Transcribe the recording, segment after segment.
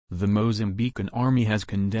The Mozambican army has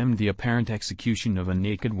condemned the apparent execution of a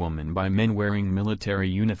naked woman by men wearing military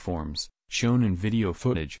uniforms, shown in video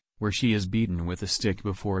footage, where she is beaten with a stick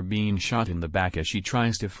before being shot in the back as she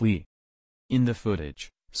tries to flee. In the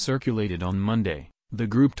footage, circulated on Monday, the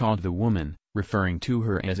group taunted the woman, referring to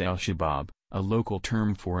her as al-Shabaab, a local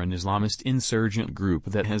term for an Islamist insurgent group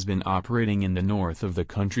that has been operating in the north of the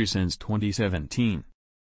country since 2017.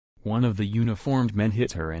 One of the uniformed men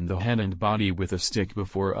hit her in the head and body with a stick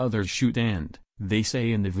before others shoot and, they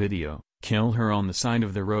say in the video, kill her on the side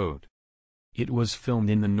of the road. It was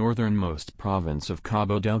filmed in the northernmost province of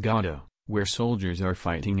Cabo Delgado, where soldiers are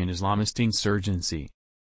fighting an Islamist insurgency.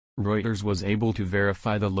 Reuters was able to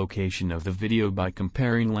verify the location of the video by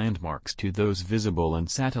comparing landmarks to those visible in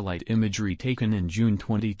satellite imagery taken in June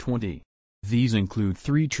 2020. These include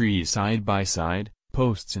 3 trees side by side,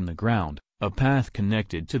 posts in the ground, a path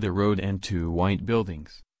connected to the road and 2 white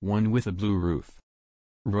buildings, one with a blue roof.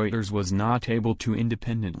 Reuters was not able to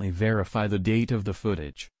independently verify the date of the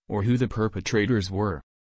footage, or who the perpetrators were.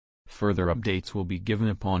 Further updates will be given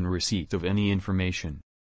upon receipt of any information.